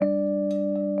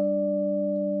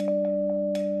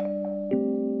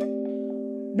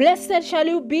Blessed shall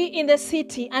you be in the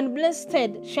city, and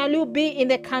blessed shall you be in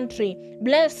the country.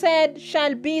 Blessed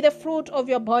shall be the fruit of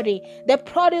your body, the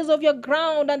produce of your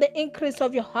ground, and the increase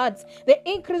of your herds, the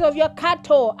increase of your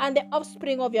cattle, and the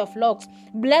offspring of your flocks.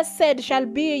 Blessed shall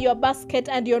be your basket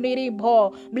and your kneading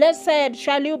bowl. Blessed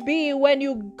shall you be when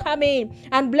you come in,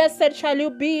 and blessed shall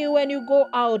you be when you go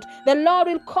out. The Lord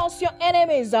will cause your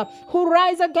enemies who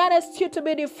rise against you to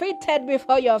be defeated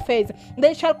before your face.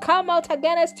 They shall come out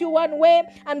against you one way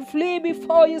and flee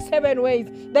before you 7 ways.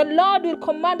 The Lord will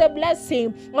command a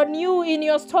blessing on you in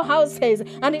your storehouses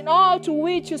and in all to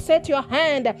which you set your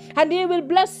hand, and he will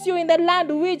bless you in the land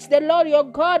which the Lord your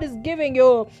God is giving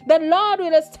you. The Lord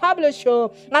will establish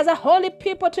you as a holy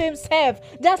people to himself,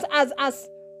 just as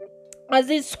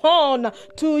his son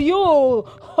to you.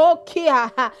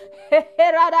 Hokia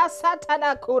Herada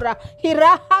Satanakura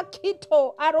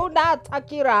Hirahakito Aruna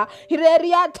Takira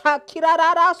Hireriata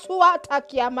Kirara Suata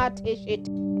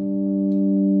Kiamate.